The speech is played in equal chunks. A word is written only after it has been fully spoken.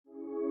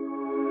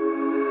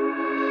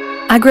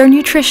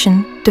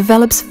Agronutrition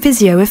develops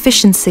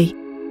physio-efficiency.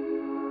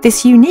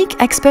 This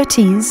unique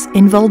expertise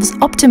involves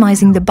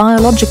optimizing the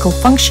biological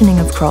functioning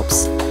of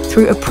crops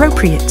through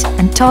appropriate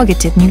and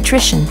targeted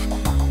nutrition.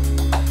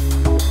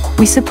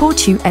 We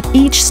support you at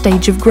each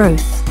stage of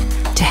growth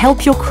to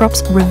help your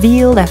crops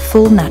reveal their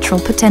full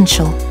natural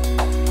potential.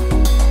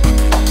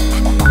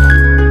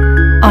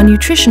 Our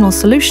nutritional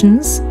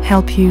solutions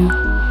help you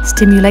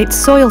stimulate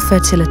soil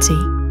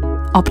fertility,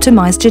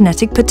 optimize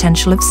genetic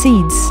potential of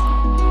seeds,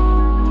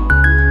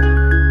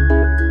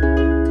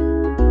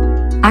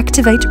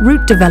 activate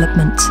root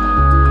development,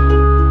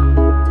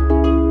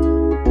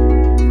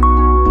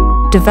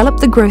 develop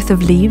the growth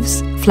of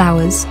leaves,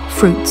 flowers,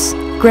 fruits,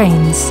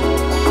 grains,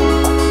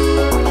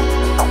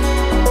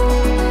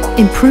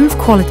 improve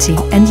quality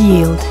and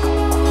yield.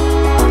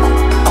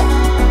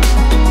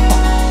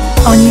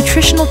 Our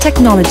nutritional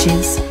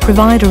technologies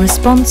provide a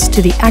response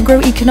to the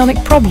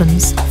agroeconomic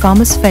problems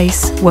farmers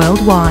face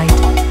worldwide.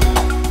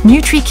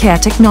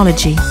 NutriCare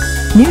technology,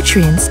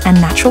 nutrients and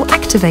natural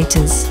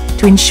activators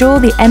to ensure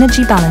the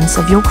energy balance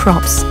of your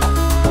crops.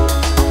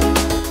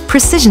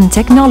 Precision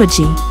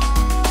technology,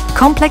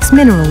 complex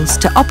minerals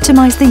to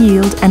optimize the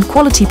yield and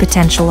quality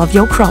potential of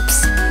your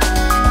crops.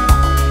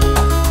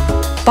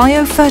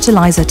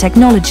 Biofertilizer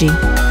technology,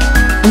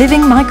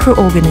 living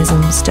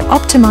microorganisms to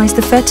optimize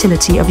the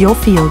fertility of your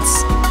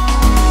fields.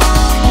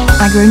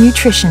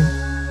 Agronutrition,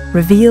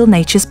 reveal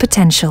nature's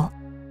potential.